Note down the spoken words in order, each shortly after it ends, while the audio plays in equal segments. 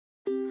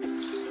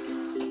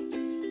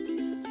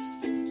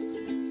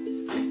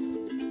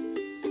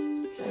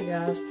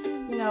guys.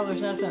 You know,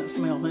 there's nothing that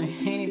smells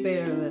any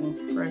better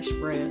than fresh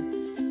bread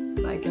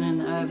baking in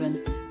the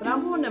oven. But I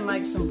wanted to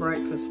make some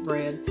breakfast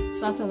bread,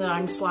 something that I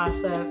can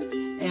slice up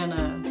and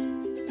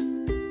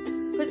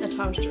put in the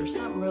toaster,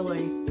 something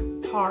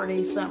really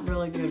hearty, something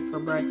really good for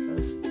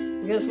breakfast.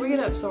 Because we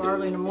get up so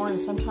early in the morning,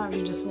 sometimes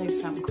you just need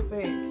something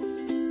quick.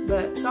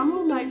 So I'm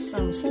going to make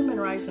some cinnamon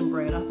raisin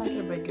bread. I think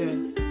it'll be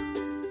good.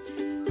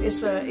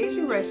 It's an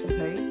easy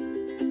recipe.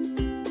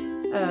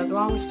 The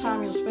longest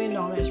time you'll spend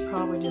on it is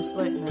probably just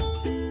letting it,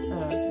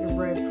 your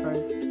bread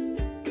proof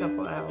a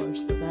couple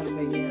hours, but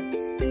that'll be it.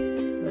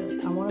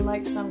 But I want to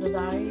make some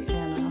today,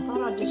 and I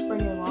thought I'd just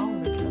bring you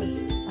along because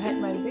I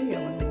hadn't made a video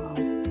in a while.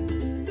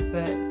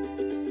 But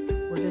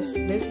we're just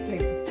busy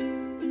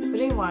people. But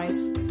anyways,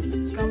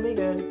 it's going to be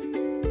good.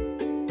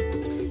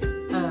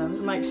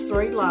 It makes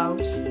 3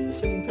 loaves,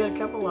 so you can put a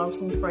couple loaves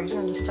in the freezer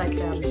and just take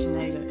it out as you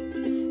need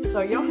it.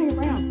 So y'all hang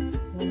around.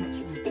 We'll make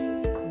some bread.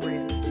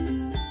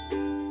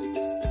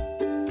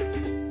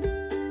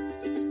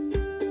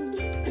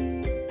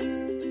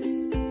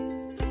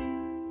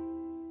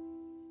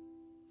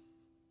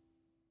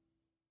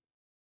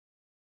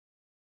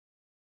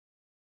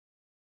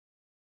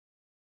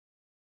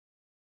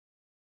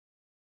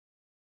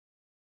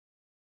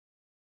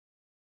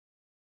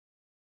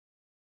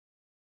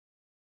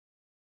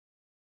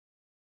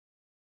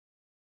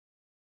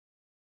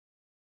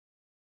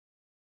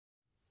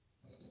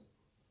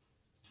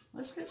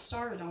 Let's get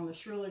started on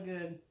this really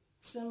good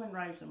cinnamon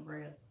raisin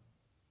bread.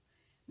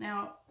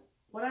 Now,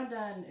 what I've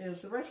done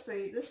is the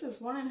recipe, this is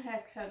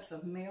 1.5 cups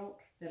of milk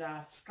that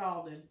I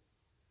scalded.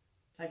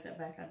 Take that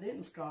back, I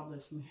didn't scald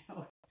this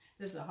milk.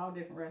 This is a whole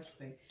different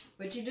recipe.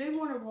 But you do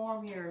want to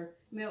warm your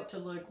milk to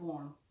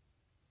lukewarm.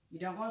 You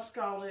don't want to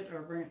scald it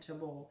or bring it to a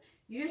boil.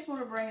 You just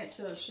want to bring it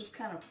to, it's just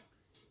kind of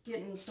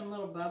getting some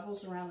little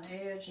bubbles around the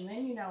edge, and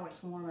then you know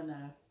it's warm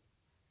enough.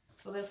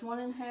 So that's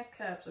 1.5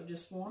 cups of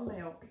just warm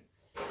milk.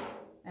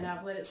 And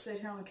I've let it sit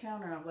here on the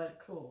counter and I've let it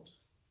cool.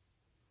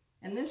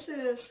 And this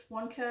is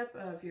 1 cup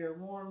of your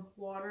warm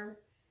water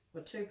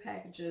with 2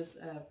 packages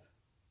of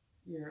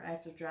your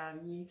active dry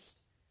yeast.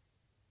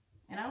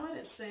 And I let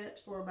it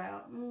sit for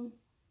about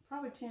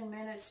probably 10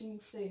 minutes. You can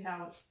see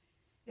how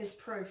it's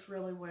proofed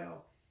really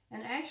well.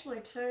 And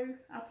actually too,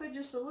 I put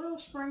just a little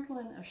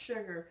sprinkling of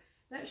sugar.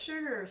 That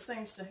sugar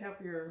seems to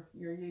help your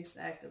yeast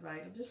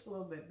activate just a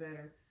little bit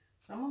better.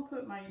 So I'm going to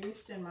put my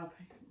yeast in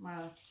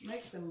my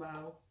mixing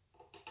bowl.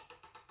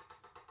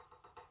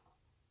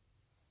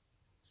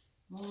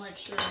 I'm going to make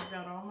sure I've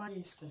got all my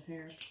yeast in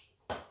here.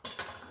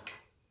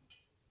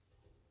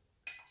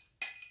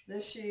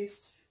 This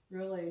yeast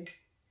really,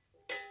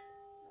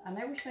 I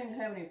never seem to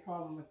have any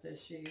problem with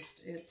this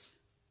yeast. It's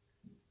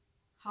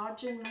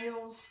Hodge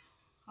Mills,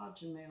 and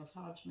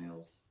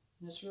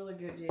it's really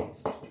good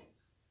yeast.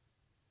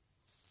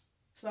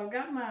 So I've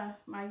got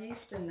my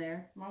yeast in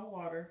there, my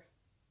water.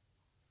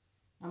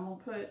 I'm going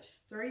to put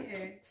 3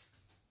 eggs.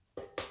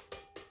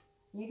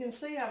 You can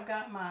see I've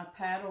got my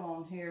paddle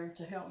on here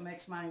to help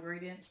mix my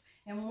ingredients.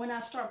 And when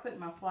I start putting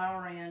my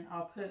flour in,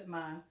 I'll put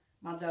my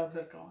dough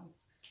hook on.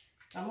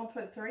 I'm going to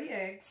put 3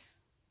 eggs.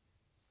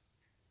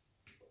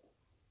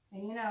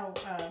 And you know,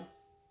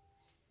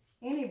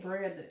 any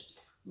bread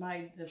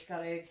that's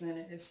got eggs in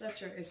it is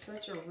such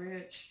a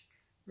rich,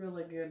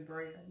 really good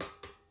bread.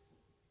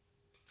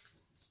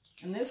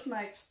 And this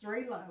makes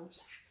 3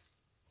 loaves.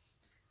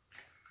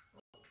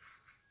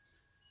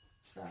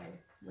 So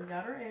we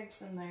got our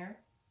eggs in there.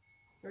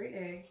 3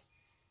 eggs,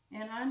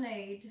 and I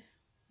need,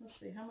 let's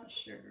see, how much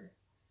sugar?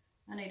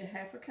 I need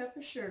 1/2 cup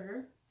of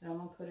sugar that I'm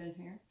going to put in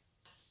here.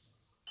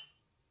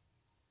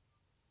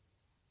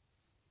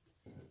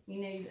 You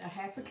need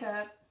 1/2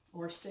 cup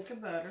or a stick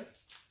of butter.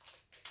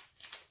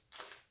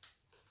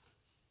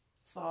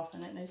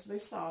 Soften it, needs to be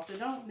soft. It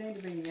don't need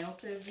to be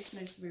melted, it just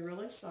needs to be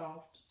really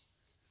soft.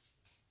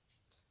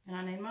 And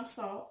I need my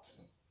salt.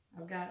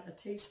 I've got a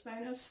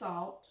teaspoon of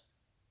salt.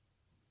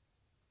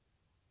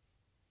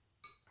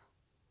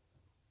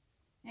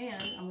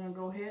 And I'm going to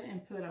go ahead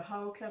and put a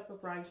whole cup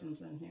of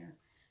raisins in here.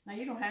 Now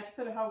you don't have to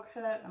put a whole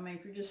cup. I mean,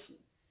 if you're just,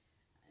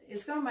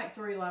 it's going to make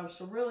 3 loaves,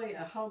 so really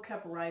a whole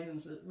cup of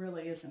raisins, it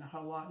really isn't a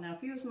whole lot. Now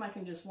if you was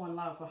making just 1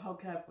 loaf, a whole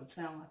cup would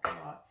sound like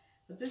a lot.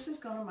 But this is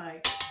going to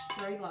make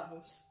 3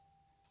 loaves.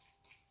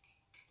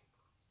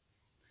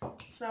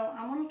 So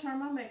I'm going to turn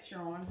my mixture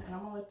on, and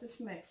I'm going to let this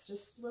mix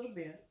just a little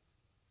bit.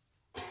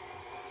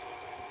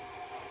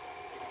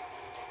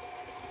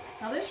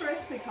 Now this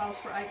recipe calls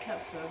for 8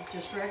 cups of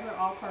just regular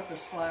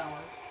all-purpose flour.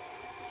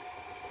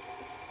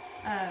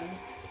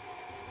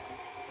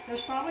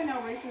 There's probably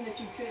no reason that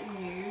you couldn't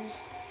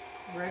use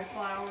bread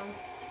flour.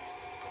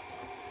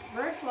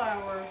 Bread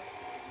flour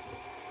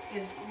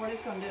is, what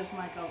it's going to do is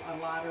make a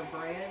lighter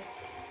bread.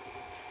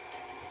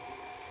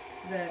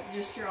 But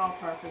just your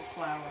all-purpose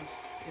flour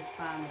is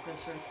fine with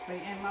this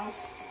recipe, and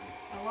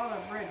a lot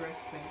of bread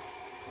recipes.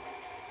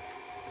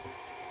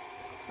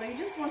 So you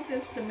just want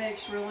this to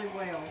mix really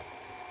well.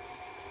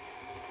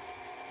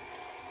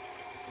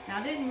 Now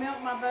I didn't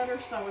melt my butter,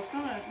 so it's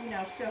going to, you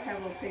know, still have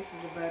little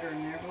pieces of butter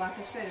in there. But like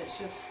I said, it's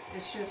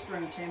just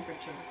room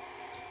temperature.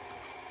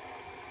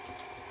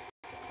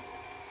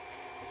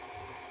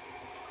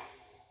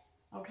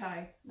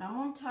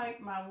 going to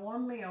take my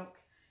warm milk,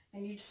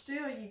 and you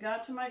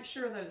got to make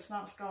sure that it's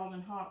not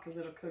scalding hot because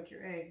it'll cook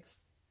your eggs.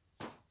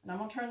 And I'm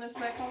going to turn this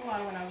back on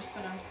low, and I'm just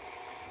going to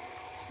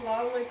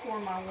slowly pour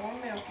my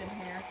warm milk in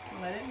here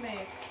and let it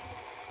mix.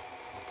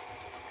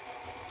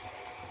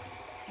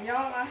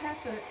 Y'all, I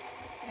have to,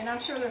 and I'm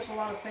sure there's a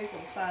lot of people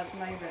besides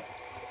me, but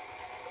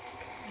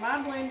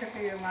my blender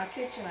here, my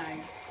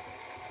KitchenAid,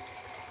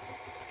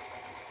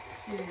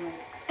 excuse me,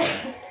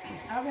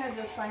 I've had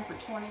this thing for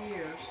 20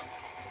 years.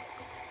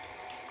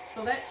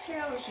 So that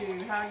tells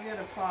you how good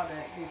a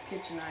product these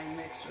KitchenAid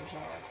mixers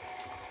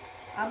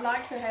are. I'd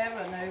like to have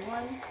a new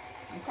one,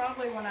 and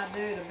probably when I do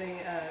it'll be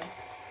a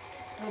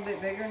little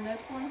bit bigger than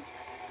this one,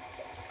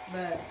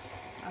 but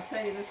I'll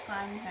tell you, this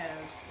thing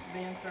has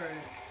been through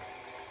it.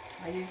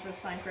 I use this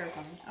thing for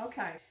everything.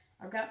 Okay,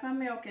 I've got my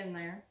milk in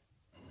there.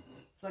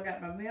 So I've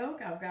got my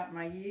milk, I've got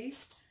my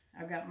yeast,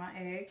 I've got my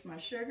eggs, my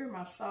sugar,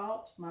 my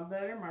salt, my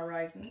butter, my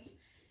raisins,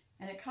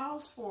 and it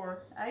calls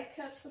for 8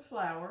 cups of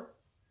flour.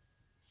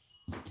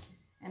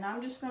 And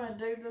I'm just going to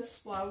do this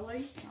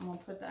slowly. I'm going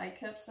to put the 8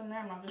 cups in there.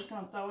 I'm not just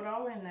going to throw it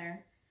all in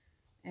there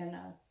and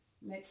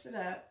mix it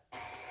up.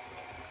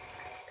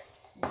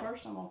 And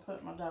first I'm going to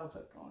put my dough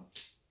hook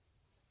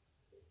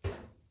on.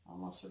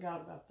 Almost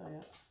forgot about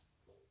that.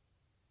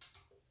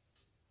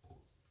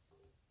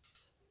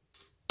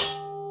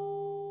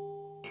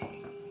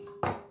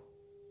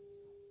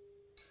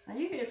 Now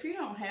if you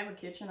don't have a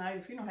KitchenAid,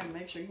 if you don't have a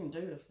mixer, you can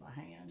do this by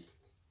hand.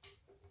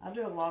 I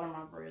do a lot of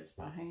my breads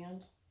by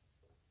hand.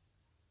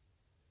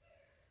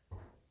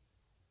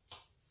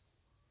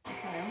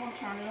 Okay, I'm going to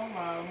turn it on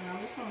low, and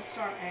I'm just going to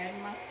start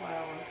adding my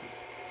flour.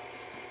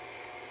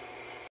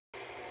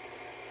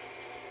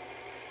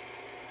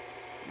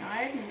 Now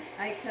adding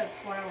 8 cups of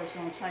flour is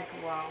going to take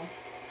a while.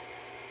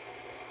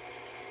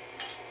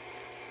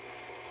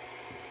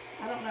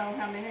 I don't know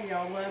how many of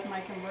y'all love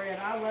making bread.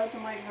 I love to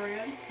make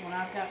bread when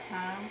I've got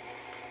time.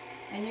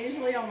 And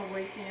usually on the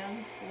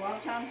weekend. A lot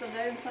of times I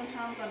do, and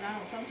sometimes I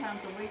don't.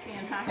 Sometimes the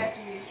weekend I have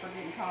to use for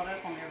getting caught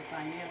up on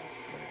everything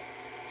else.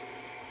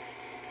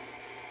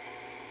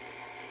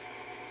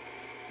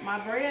 My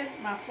bread,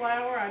 my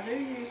flour, I do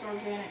use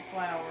organic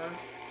flour.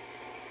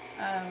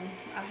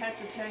 I have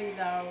to tell you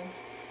though,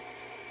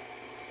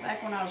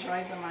 back when I was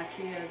raising my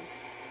kids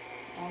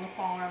on the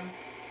farm,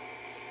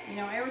 you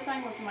know,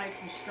 everything was made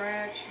from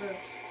scratch, but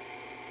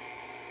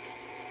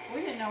we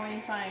didn't know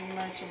anything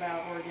much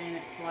about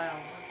organic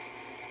flour.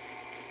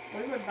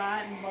 We would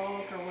buy it in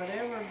bulk or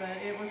whatever, but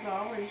it was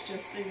always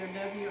just either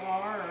WR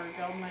or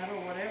gold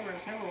medal, whatever.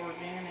 It's never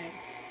organic.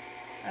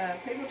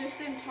 People just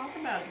didn't talk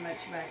about it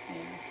much back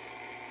then.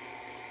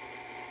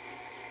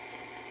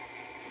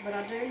 But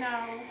I do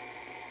know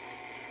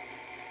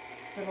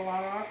that a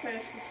lot of our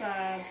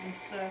pesticides and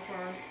stuff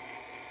are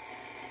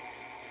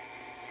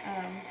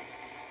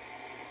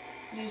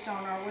used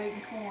on our wheat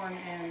and corn,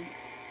 and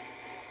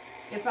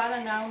if I'd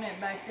have known it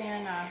back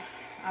then,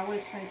 I would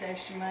have spent the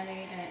extra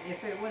money, and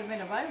if it would have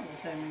been available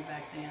to me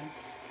back then,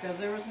 because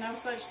there was no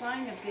such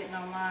thing as getting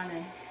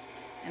online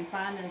and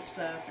finding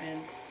stuff.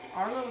 And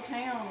our little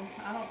town,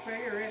 I don't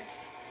figure it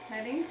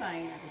had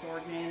anything that was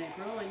organic,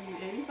 really.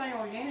 Anything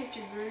organic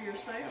you grew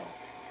yourself.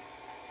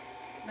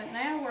 But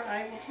now we're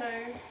able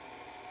to,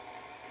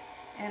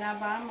 and I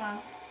buy my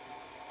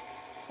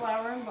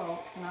flour in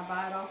bulk, and I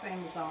buy it off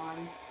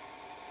Amazon,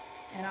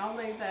 and I'll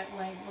leave that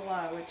link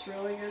below. It's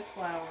really good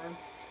flour.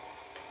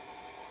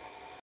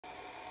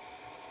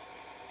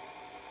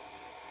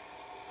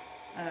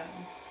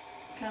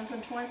 Comes in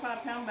a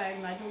 25-pound bag,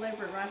 and they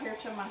deliver it right here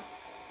to my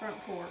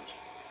front porch.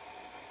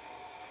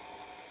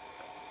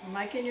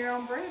 Making your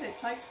own bread, it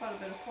takes quite a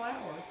bit of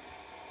flour.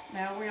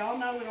 Now, we all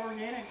know that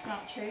organic's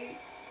not cheap,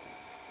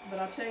 but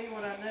I'll tell you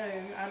what I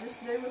do. I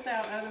just do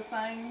without other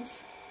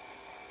things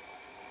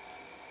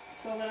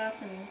so that I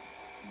can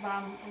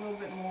buy a little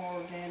bit more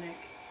organic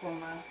for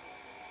my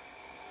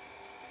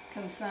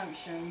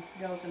consumption,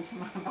 goes into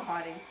my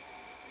body.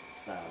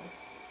 So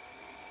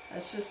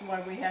that's just the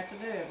way we have to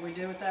do it. We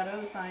do without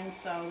other things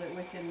so that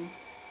we can,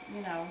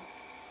 you know,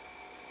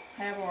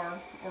 have our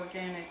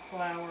organic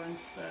flour and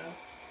stuff.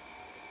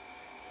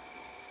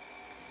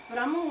 But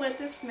I'm going to let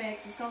this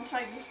mix. It's going to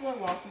take just a little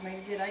while for me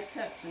to get 8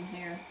 cups in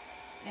here.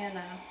 And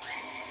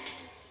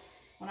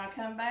when I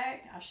come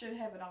back, I should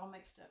have it all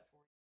mixed up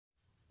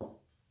for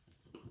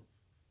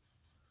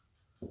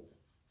you.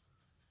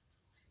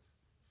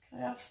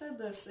 Okay, I've said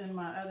this in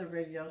my other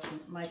videos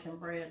making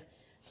bread.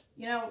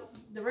 You know,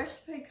 the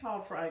recipe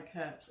called for 8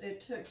 cups.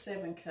 It took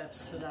 7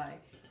 cups today.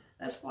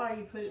 That's why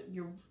you put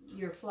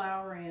your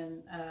flour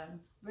in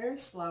very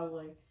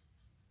slowly,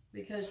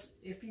 because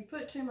if you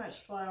put too much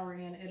flour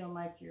in, it'll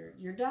make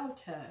your dough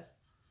tough.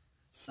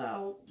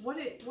 So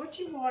what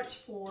you watch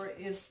for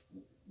is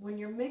when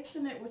you're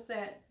mixing it with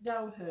that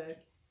dough hook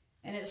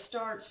and it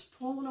starts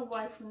pulling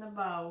away from the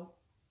bowl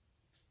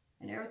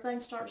and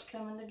everything starts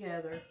coming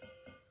together,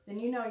 then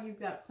you know you've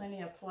got plenty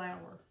of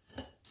flour.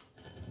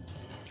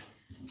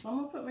 So I'm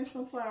going to put me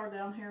some flour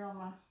down here on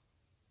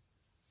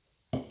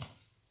my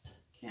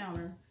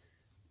counter,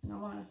 and I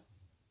want to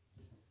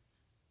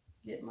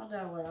get my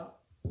dough out.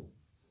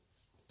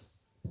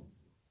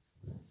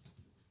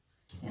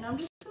 And I'm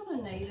just going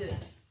to knead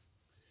it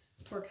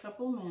for a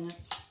couple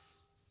minutes,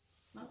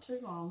 not too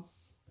long,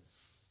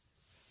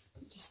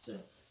 just to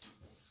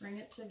bring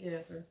it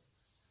together.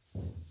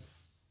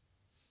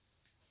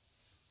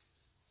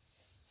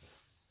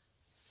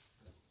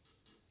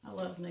 I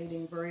love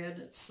kneading bread.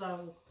 It's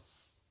so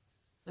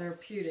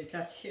therapeutic,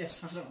 I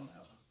guess. I don't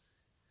know.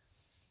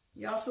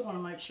 You also want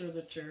to make sure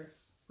that your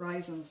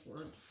raisins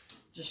were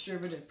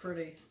distributed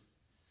pretty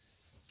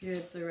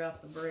good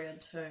throughout the bread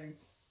too.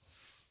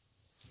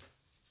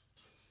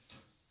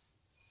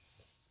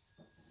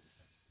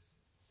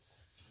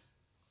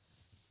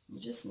 You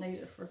just knead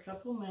it for a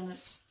couple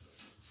minutes.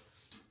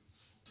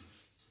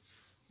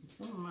 And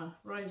some of my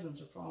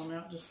raisins are falling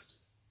out. Just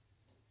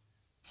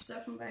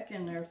stuff them back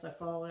in there if they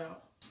fall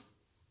out.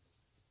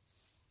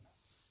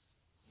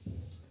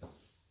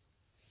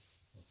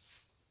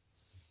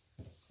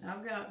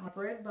 I've got my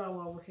bread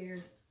bowl over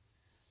here,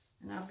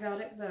 and I've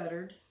got it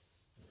buttered.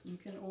 You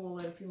can oil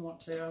it if you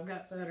want to. I've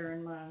got butter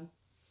in mine.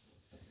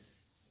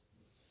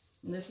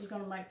 And this is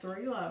going to make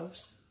 3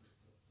 loaves.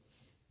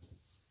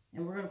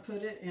 And we're going to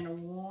put it in a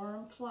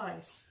warm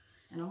place.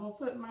 And I'm going to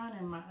put mine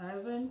in my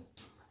oven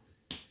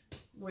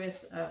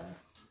with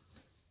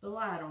the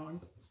light on.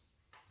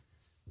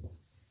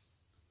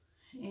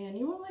 And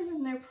you want to leave it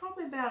in there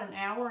probably about an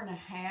hour and a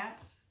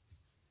half.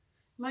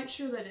 Make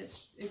sure that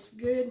it's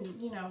good and,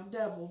 you know,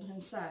 doubled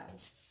in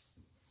size.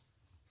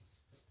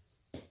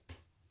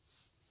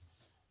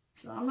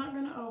 So I'm not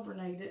going to over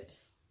knead it.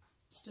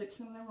 Stick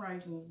some of them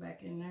raisins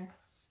back in there.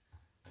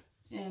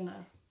 And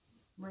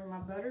bring my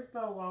buttered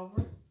bowl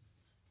over.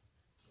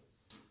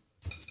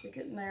 Stick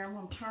it in there. I'm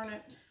going to turn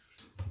it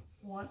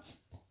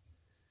once.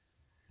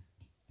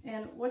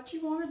 And what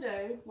you want to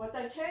do, what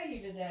they tell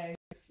you to do,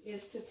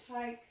 is to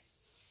take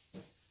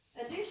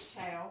a dish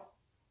towel.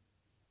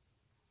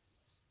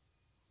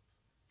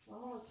 So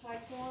I'm going to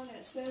take one, and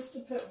it says to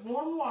put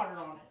warm water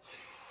on it.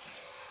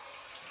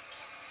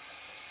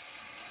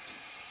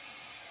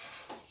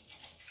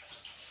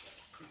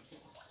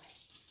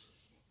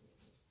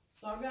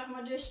 So I've got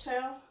my dish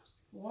towel,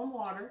 warm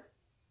water,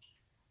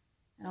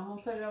 and I'm going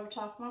to put it over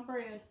top of my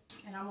bread,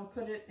 and I'm going to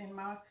put it in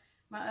my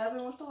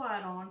oven with the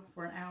light on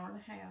for an hour and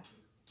a half.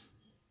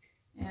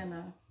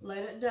 And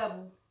let it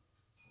double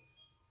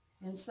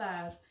in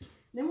size.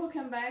 Then we'll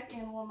come back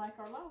and we'll make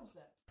our loaves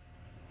up.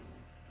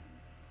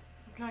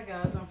 Okay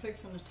guys, I'm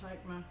fixing to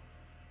take my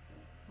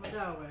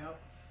dough out.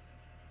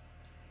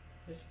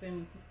 It's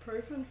been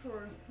proofing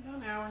for about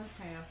an hour and a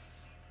half.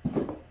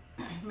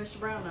 Mr.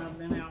 Brown and I have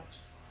been out.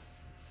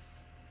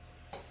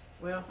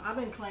 Well, I've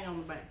been cleaning on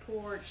the back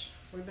porch.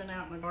 We've been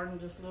out in the garden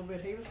just a little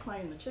bit. He was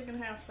cleaning the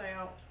chicken house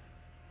out.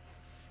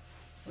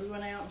 We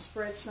went out and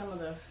spread some of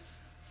the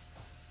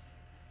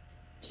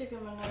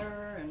chicken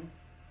manure and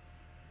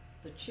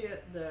the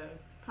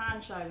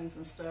pine shavings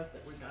and stuff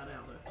that we got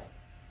out of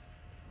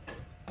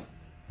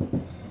the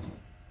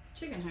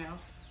chicken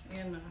house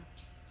in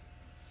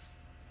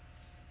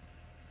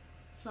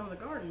some of the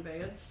garden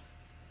beds.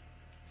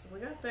 So we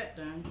got that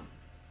done.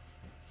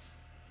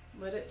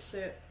 Let it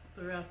sit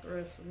throughout the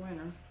rest of the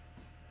winter.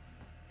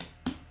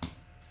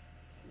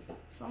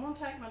 So I'm going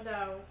to take my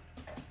dough,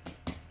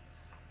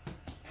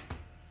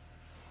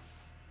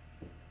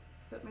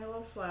 put me a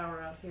little flour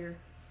out here.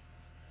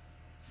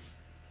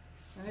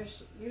 And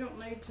you don't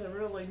need to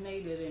really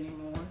knead it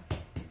anymore.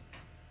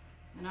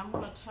 And I'm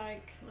going to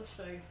take, let's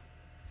see,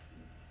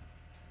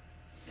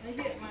 let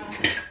me get my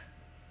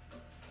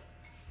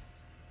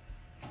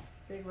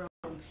big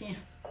rolling pin.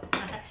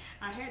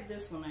 I had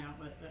this one out,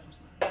 but that was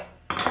not.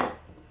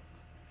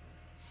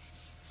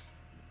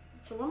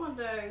 So what I'm going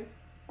to do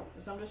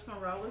is I'm just going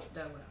to roll this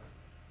dough out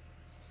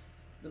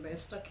the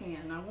best I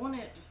can. I want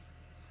it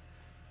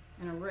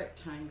in a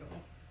rectangle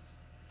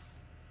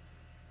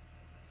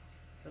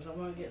because I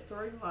want to get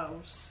 3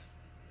 loaves.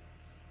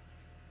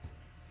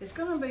 It's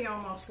going to be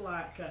almost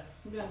like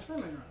you're doing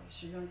cinnamon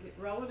rolls. You're going to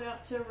roll it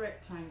out to a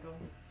rectangle.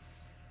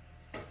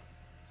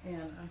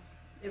 And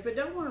if it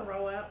don't want to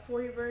roll out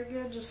for you very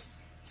good, just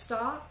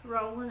stop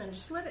rolling and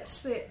just let it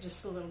sit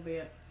just a little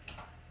bit.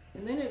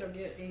 And then it'll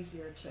get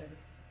easier to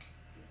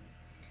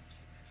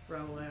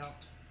roll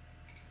out.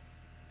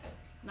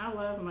 And I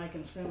love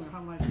making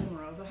homemade cinnamon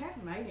rolls. I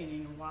haven't made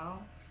any in a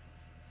while.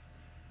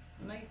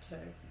 I need to.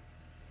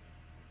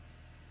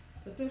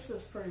 But this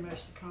is pretty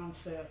much the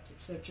concept,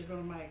 except you're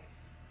going to make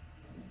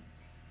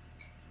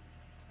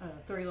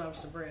 3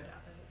 loaves of bread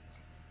out of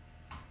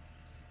it.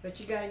 But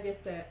you got to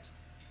get that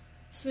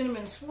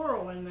cinnamon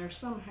swirl in there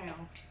somehow.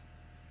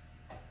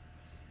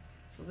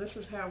 So this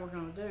is how we're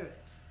going to do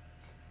it.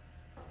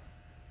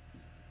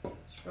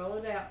 Just roll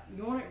it out.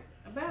 You want it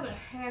about a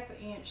 ½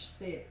 inch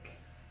thick,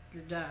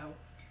 your dough.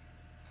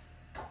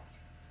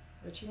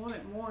 But you want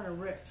it more in a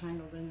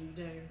rectangle than you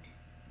do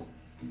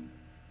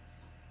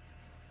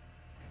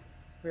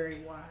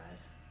very wide.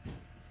 I'm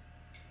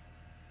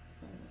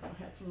going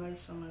to have to move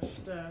some of this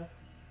stuff.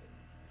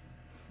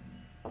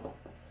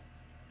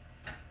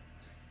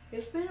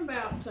 It's been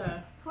about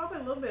probably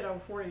a little bit over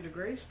 40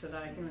 degrees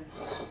today here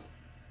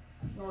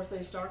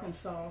Northeast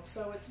Arkansas.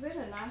 So it's been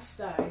a nice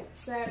day.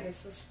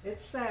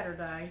 It's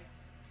Saturday,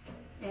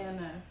 and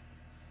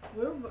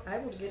we were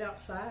able to get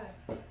outside,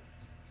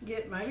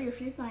 get maybe a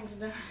few things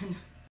done.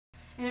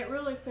 And it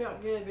really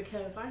felt good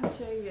because I can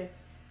tell you,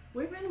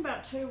 we've been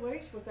about 2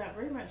 weeks without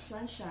very much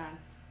sunshine.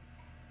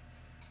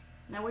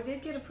 Now we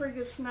did get a pretty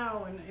good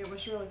snow and it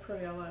was really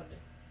pretty. I loved it.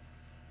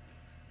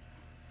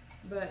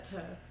 But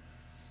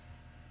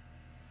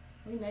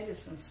we needed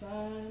some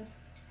sun.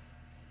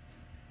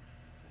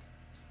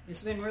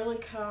 It's been really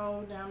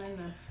cold down in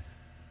the,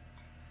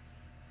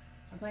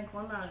 I think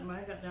one night it may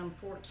have got down to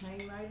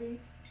 14 maybe.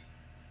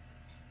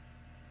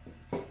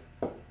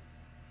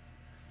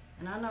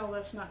 And I know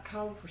that's not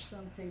cold for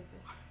some people,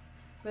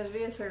 but it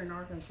is here in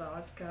Arkansas.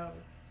 It's cold.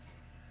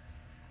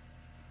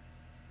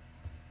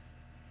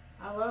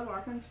 I love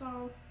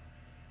Arkansas.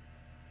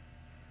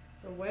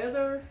 The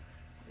weather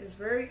is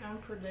very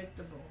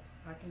unpredictable,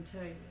 I can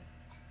tell you.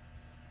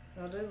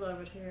 I do love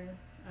it here.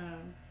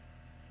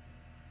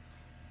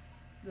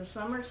 The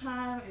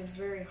summertime is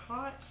very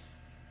hot.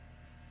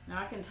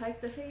 Now I can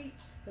take the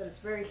heat, but it's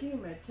very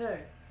humid too.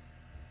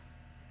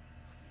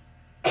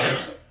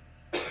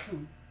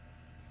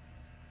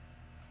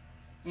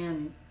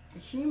 And the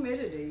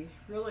humidity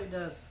really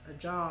does a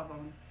job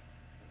on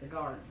the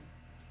garden.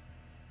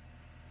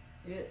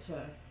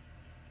 It'll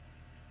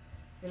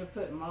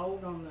put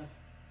mold on the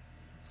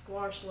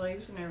squash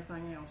leaves and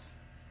everything else.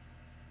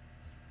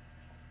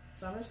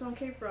 So I'm just going to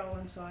keep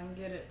rolling so I can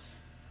get it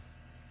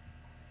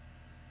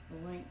the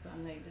length I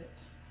need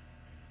it.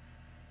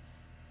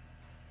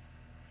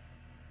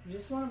 You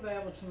just want to be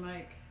able to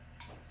make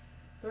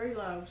 3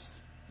 loaves,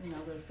 you know,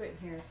 that'll fit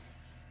in here.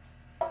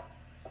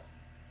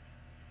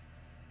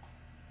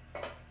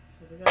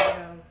 So we gotta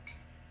go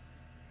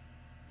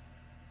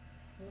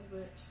a little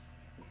bit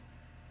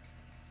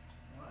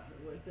wider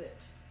with it.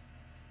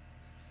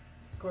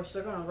 Of course,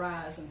 they're gonna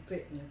rise and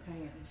fit in your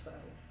pan, so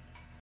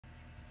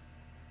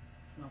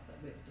it's not that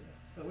big a deal.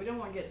 But we don't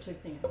want to get too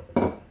thin.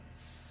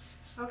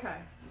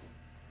 Okay,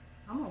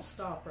 I'm gonna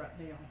stop right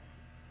now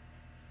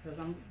because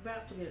I'm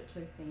about to get it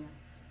too thin.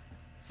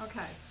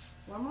 Okay,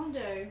 what I'm gonna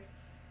do,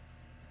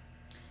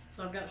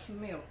 so I've got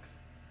some milk.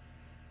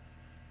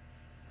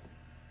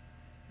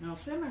 Now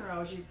cinnamon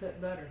rolls, you put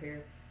butter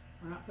here.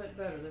 We're not putting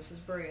butter, this is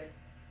bread.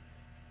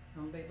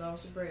 I'm gonna be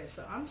loaves of bread.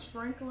 So I'm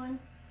sprinkling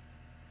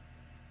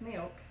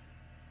milk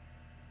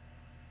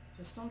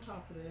just on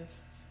top of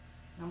this.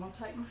 And I'm gonna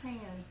take my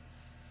hand.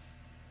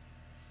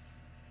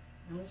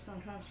 I'm just gonna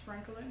kind of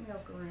sprinkle that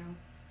milk around.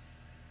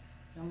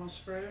 I'm gonna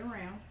spread it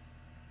around.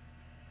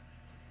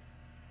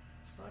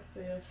 Just like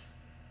this.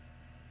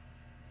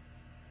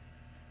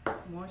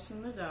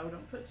 Moisten the dough,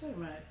 don't put too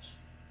much.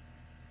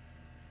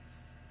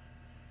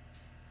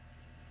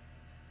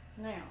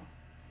 Now,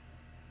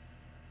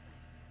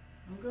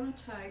 I'm going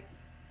to take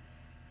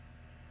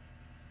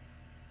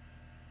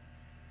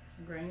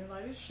some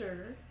granulated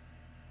sugar.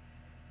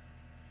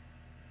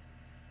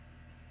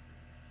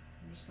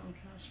 I'm just going to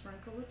kind of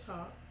sprinkle the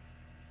top.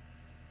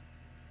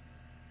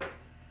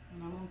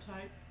 And I'm going to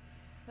take,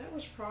 that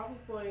was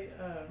probably,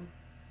 I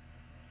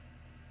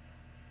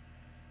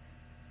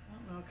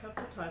don't know, a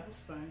couple of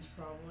tablespoons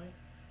probably.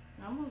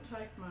 Now I'm going to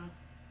take my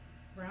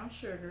brown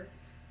sugar.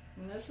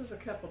 And this is a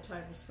couple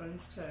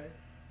tablespoons too.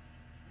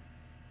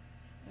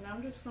 And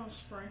I'm just going to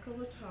sprinkle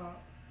the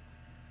top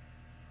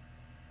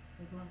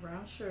with my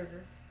brown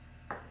sugar.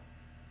 I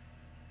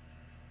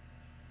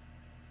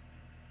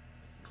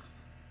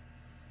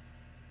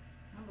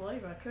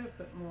believe I could have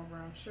put more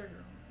brown sugar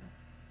on there.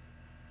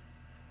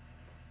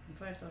 In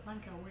fact, I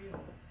think I will.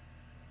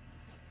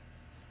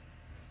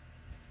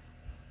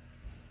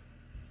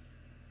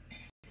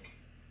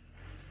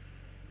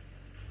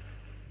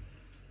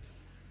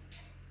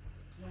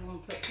 I don't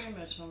want to put too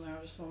much on there. I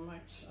just want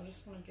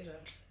to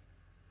get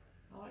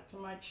I like to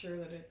make sure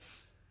that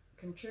it's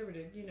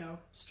contributed, you know,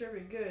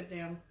 distributed good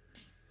down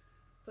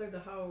through the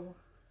whole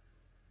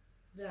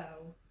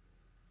dough.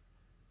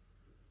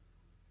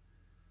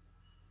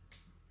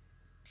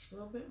 Just a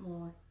little bit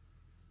more.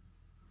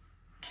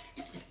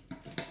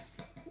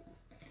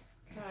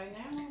 Okay,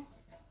 now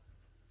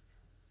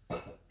I'm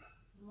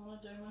going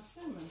to do my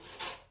cinnamon.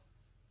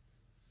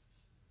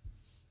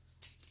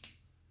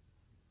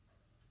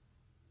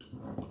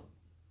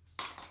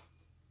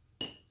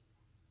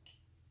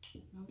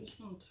 I'm just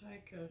going to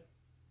take a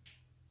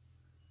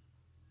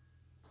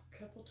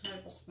couple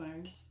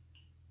tablespoons.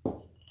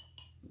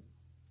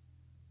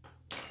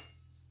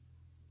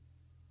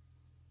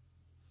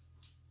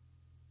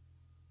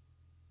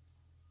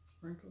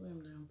 Sprinkle them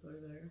down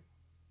through there.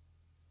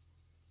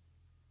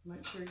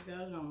 Make sure you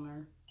got it on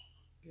there.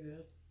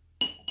 Good.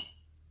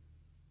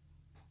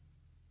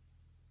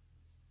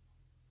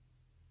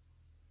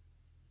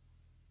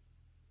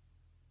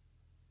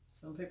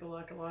 Some people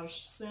like a lot of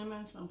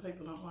cinnamon, some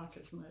people don't like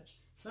it as much.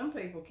 Some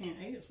people can't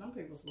eat it, some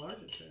people's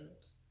allergic to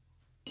it.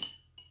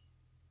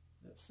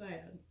 That's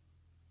sad.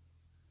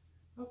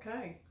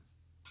 Okay.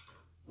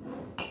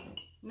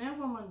 Now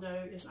what I'm going to do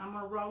is I'm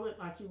going to roll it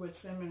like you would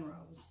cinnamon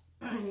rolls.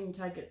 You can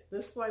take it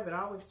this way, but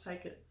I always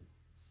take it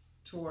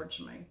towards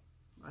me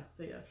like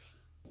this.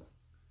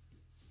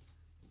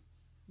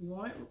 You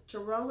want it to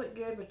roll it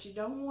good, but you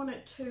don't want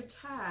it too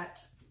tight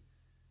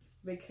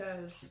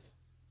because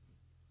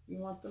you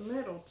want the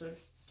middle to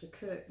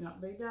cook,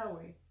 not be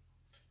doughy.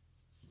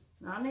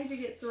 Now I need to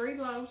get 3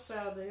 loaves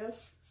out of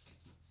this.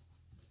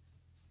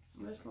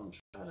 I'm just going to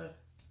try to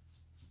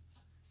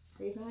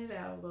even it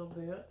out a little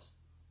bit.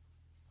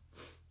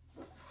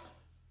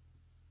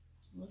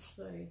 Let's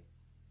see.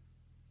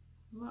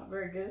 I'm not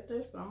very good at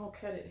this, but I'm going to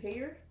cut it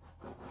here.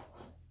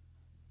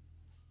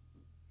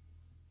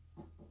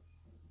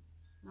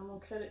 I'm going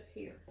to cut it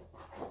here.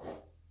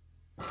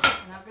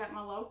 And I've got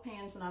my loaf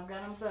pans and I've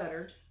got them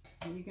buttered.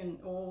 And you can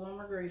oil them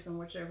or grease them,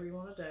 whichever you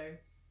want to do.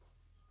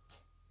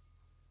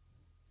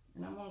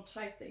 And I'm going to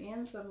take the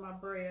ends of my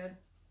bread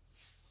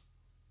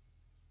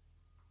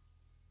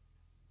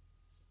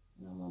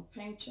and I'm going to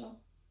pinch them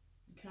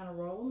and kind of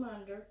roll them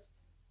under.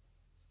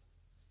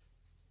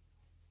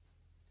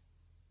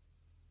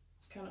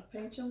 Just kind of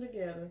pinch them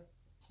together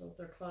so that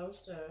they're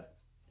closed up.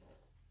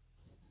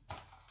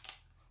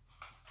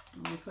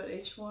 I'm going to put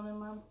each one in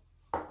my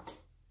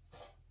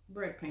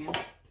bread pan.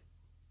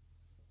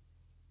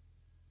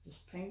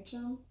 Just pinch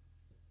them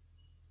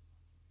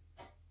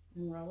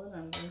and roll it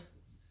under.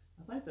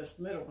 I think this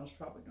middle one's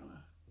probably going to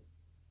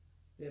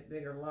be a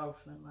bigger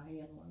loaf than my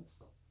end ones.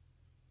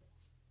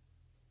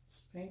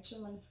 Just pinch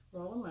them and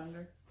roll them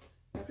under.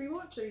 If you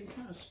want to, you can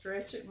kind of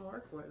stretch it and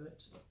work with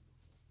it.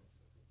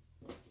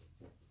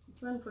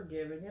 It's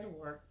unforgiving, it'll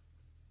work.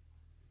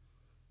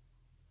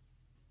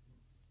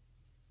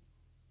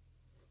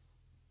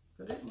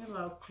 Put it in your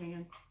loaf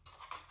pan.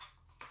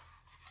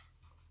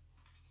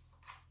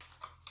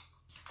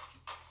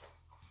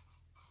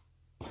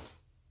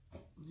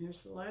 And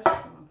here's the last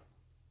one.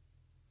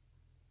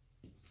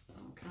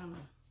 I'll kind of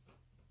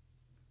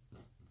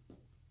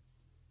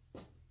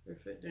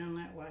fit down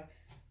that way.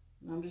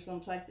 And I'm just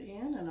going to take the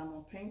end and I'm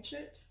going to pinch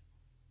it.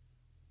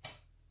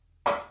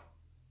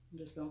 I'm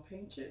just going to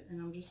pinch it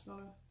and I'm just going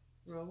to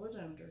roll it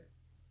under.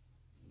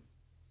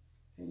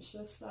 Pinch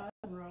this side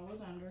and roll it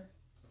under.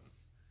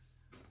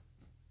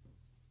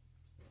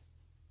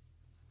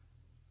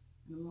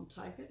 And I'm going to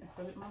take it and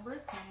put it in my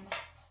bread pan.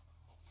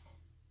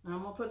 Now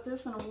I'm going to put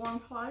this in a warm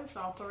place,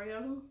 all 3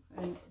 of them.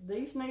 And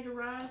these need to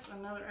rise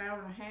another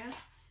hour and a half.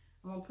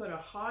 I'm going to put a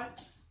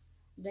hot,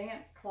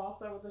 damp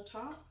cloth over the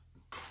top.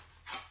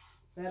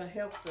 That'll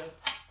help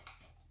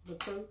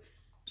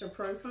to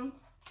proof them.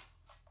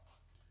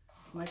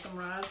 Make them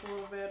rise a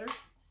little better.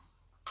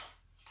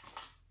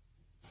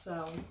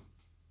 So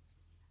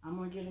I'm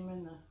going to get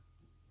them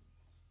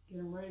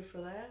ready for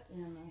that.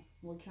 And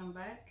we'll come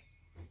back.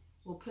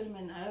 We'll put them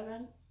in the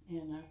oven.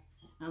 And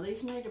now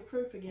these need to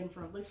proof again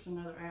for at least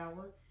another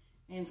hour.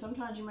 And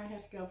sometimes you may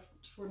have to go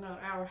for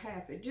another hour and a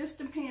half. It just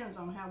depends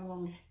on how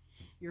warm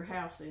your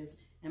house is.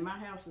 And my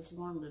house is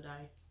warm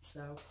today.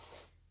 So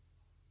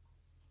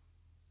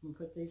I'm going to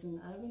put these in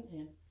the oven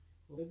and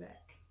we'll be back.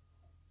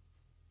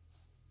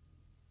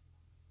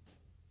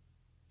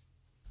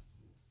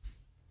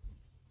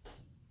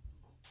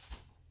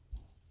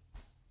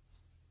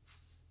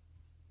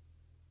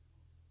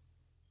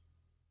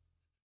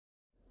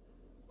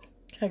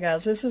 Okay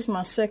guys, this is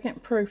my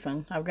second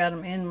proofing. I've got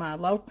them in my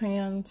loaf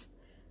pans,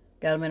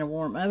 got them in a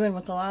warm oven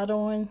with the light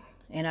on,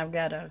 and I've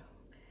got a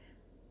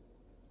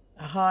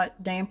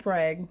hot damp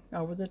rag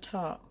over the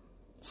top.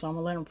 So I'm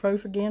going to let them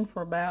proof again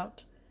for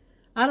about,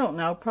 I don't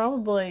know,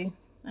 probably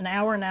an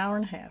hour and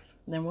a half.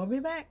 Then we'll be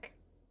back.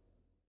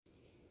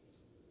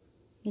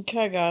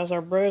 Okay guys,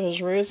 our bread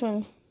has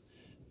risen.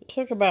 It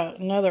took about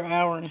another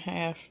hour and a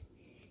half.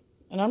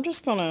 And I'm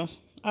just going to,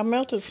 I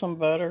melted some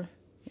butter.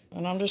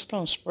 And I'm just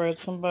going to spread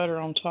some butter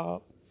on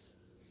top.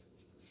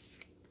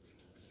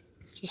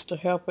 Just to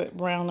help it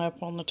brown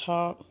up on the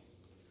top.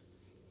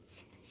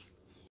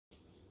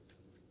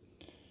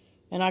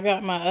 And I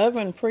got my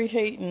oven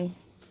preheating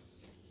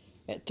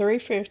at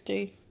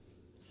 350.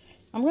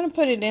 I'm going to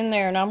put it in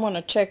there and I'm going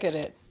to check it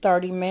at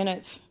 30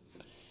 minutes.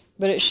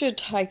 But it should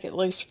take at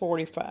least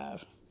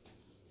 45.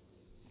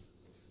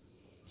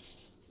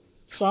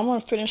 So I'm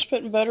going to finish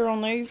putting butter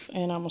on these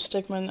and I'm going to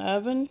stick them in the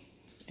oven.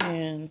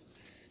 And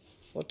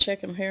we'll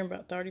check them here in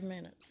about 30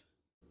 minutes.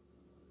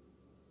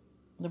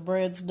 The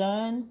bread's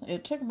done.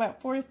 It took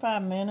about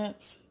 45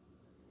 minutes.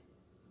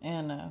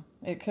 And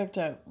it cooked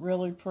up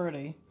really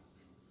pretty.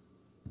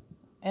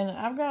 And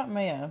I've got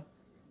me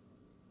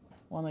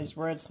one of these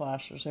bread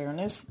slicers here. And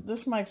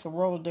this makes a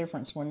world of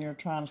difference when you're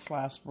trying to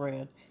slice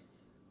bread.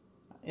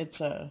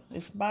 It's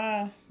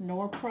by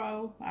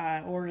Norpro.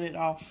 I ordered it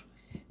off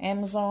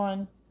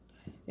Amazon.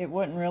 It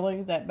wasn't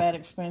really that bad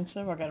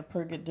expensive. I got a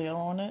pretty good deal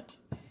on it.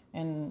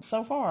 And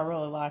so far, I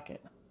really like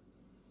it.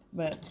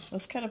 But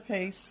let's cut a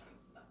piece.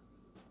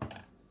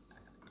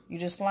 You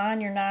just line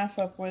your knife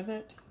up with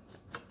it.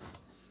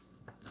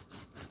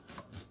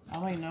 I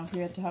don't even know if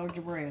you have to hold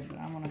your bread, but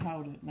I'm going to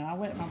hold it. Now, I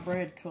let my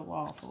bread cool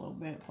off a little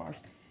bit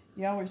first.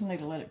 You always need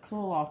to let it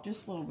cool off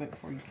just a little bit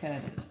before you cut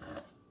it.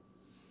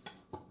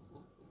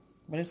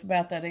 But it's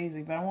about that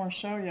easy. But I want to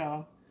show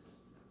y'all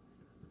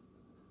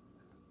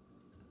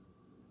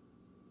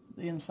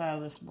the inside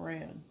of this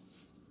bread.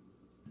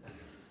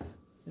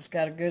 It's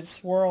got a good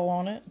swirl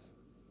on it.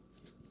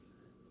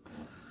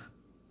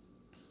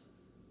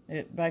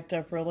 It baked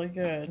up really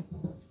good.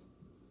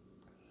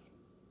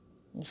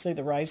 You see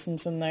the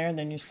raisins in there, and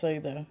then you see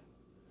the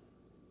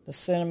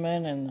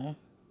cinnamon and the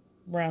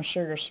brown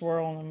sugar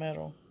swirl in the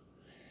middle.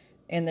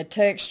 And the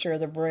texture of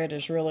the bread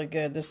is really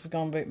good. This is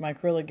going to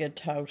make really good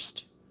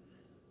toast.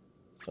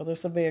 So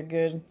this will be a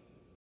good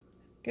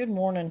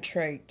morning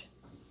treat.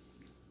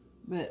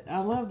 But I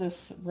love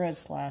this bread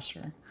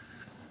slasher.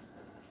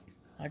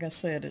 Like I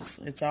said,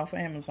 it's off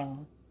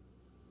Amazon.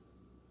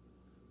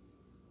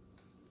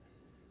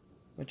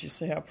 But you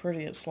see how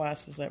pretty it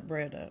slices that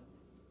bread up.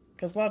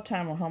 Because a lot of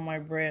time on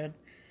homemade bread,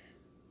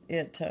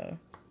 it's kind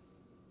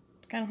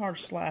of hard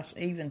to slice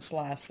even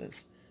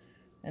slices.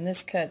 And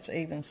this cuts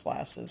even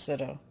slices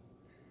that'll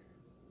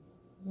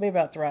be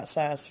about the right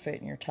size to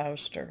fit in your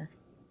toaster.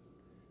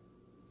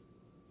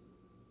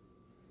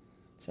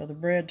 So the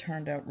bread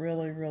turned out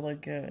really, really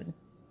good.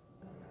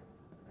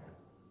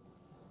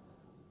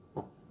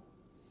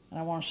 And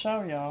I want to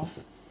show y'all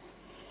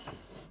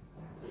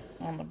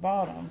on the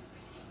bottom,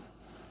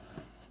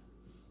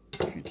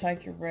 if you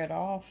take your bread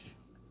off,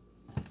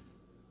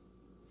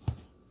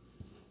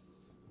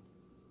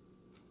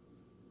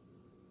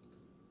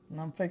 and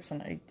I'm fixing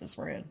to eat this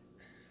bread.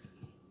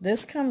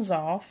 This comes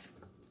off,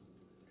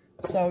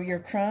 so your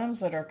crumbs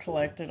that are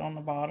collected on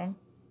the bottom,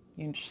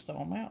 you can just throw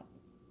them out.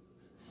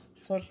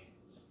 So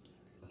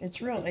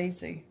it's real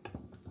easy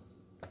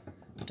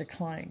to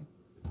clean.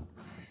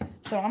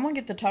 So I'm going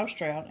to get the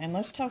toaster out, and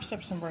let's toast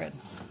up some bread.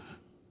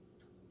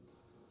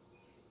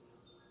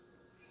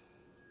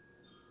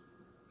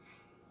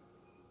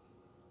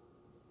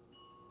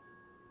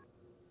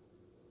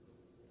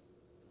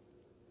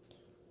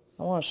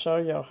 I want to show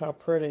y'all how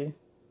pretty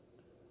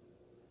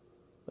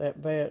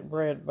that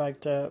bread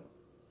baked up.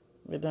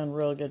 It done a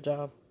really good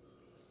job.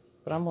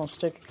 But I'm going to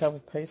stick a couple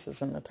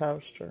pieces in the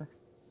toaster.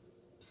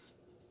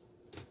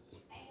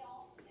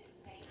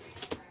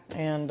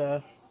 And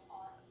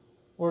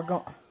we're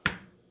going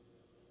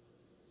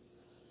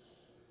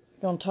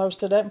to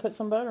toast it up and put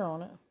some butter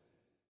on it.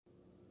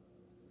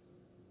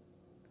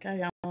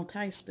 Okay, I'm going to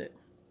taste it.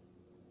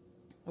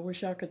 I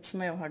wish I could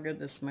smell how good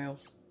this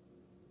smells.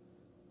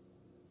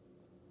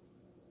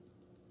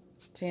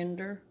 It's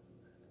tender.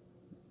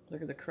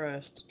 Look at the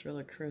crust. It's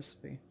really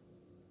crispy.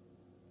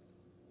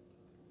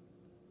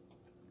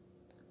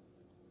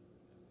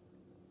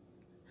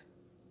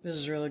 This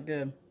is really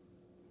good.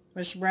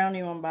 Mr. Brown,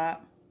 you want to bite?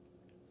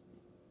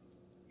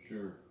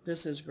 Sure.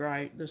 This is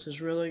great. This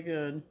is really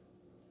good.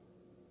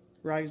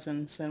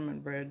 Raisin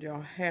cinnamon bread.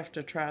 Y'all have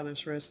to try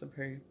this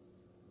recipe.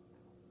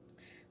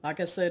 Like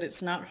I said,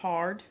 it's not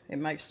hard. It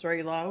makes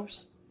 3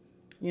 loaves.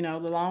 You know,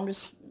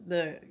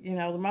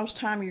 the most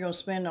time you're going to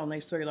spend on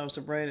these 3 loaves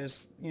of bread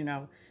is,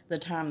 the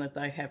time that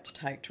they have to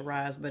take to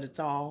rise, but it's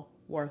all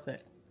worth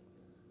it.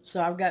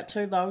 So I've got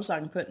 2 loaves I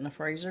can put in the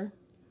freezer,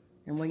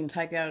 and we can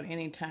take out at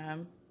any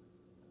time.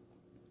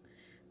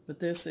 But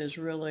this is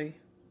really,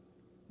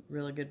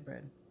 really good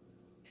bread.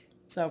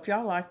 So if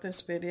y'all like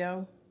this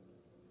video,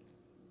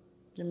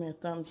 give me a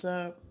thumbs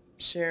up,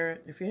 share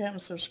it. If you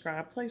haven't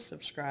subscribed, please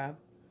subscribe,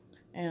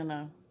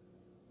 and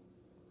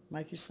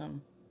make you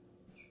some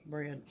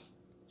bread.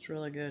 It's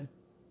really good.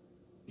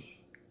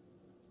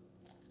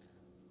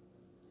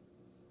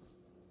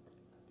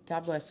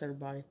 God bless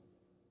everybody.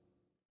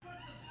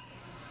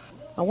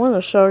 I wanted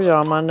to show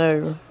y'all my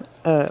new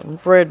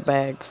bread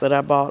bags that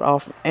I bought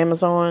off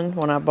Amazon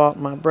when I bought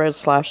my bread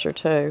slasher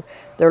too.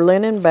 They're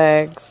linen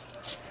bags,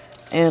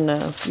 and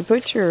you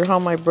put your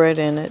homemade bread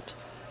in it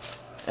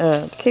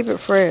to keep it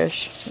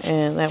fresh,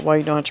 and that way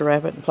you don't have to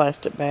wrap it in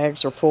plastic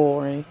bags or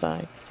foil or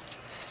anything.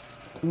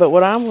 But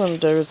what I'm going to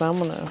do is first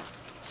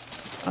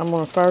I'm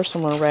going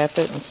to wrap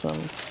it in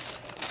some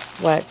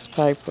wax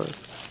paper,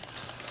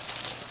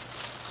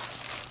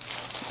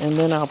 and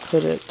then I'll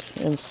put it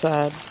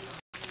inside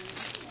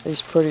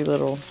these pretty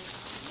little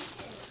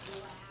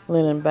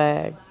linen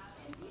bag.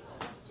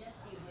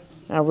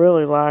 I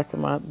really like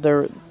them.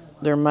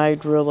 They're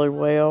made really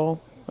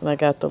well, and they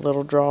got the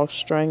little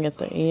drawstring at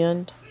the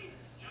end.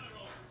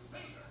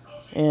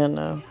 And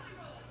I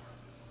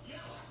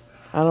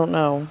don't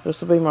know.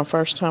 This will be my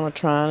first time of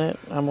trying it.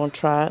 I'm going to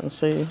try it and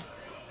see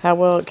how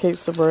well it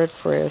keeps the bread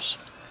fresh.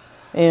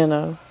 And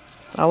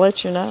I'll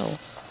let you know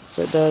if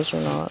it does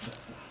or not.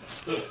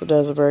 It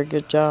does a very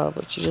good job.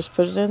 But you just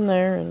put it in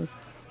there and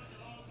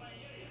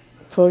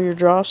pull your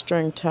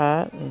drawstring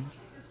tight, and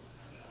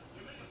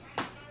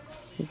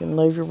you can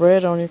leave your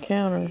bread on your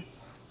counter.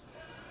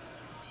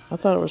 I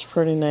thought it was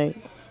pretty neat.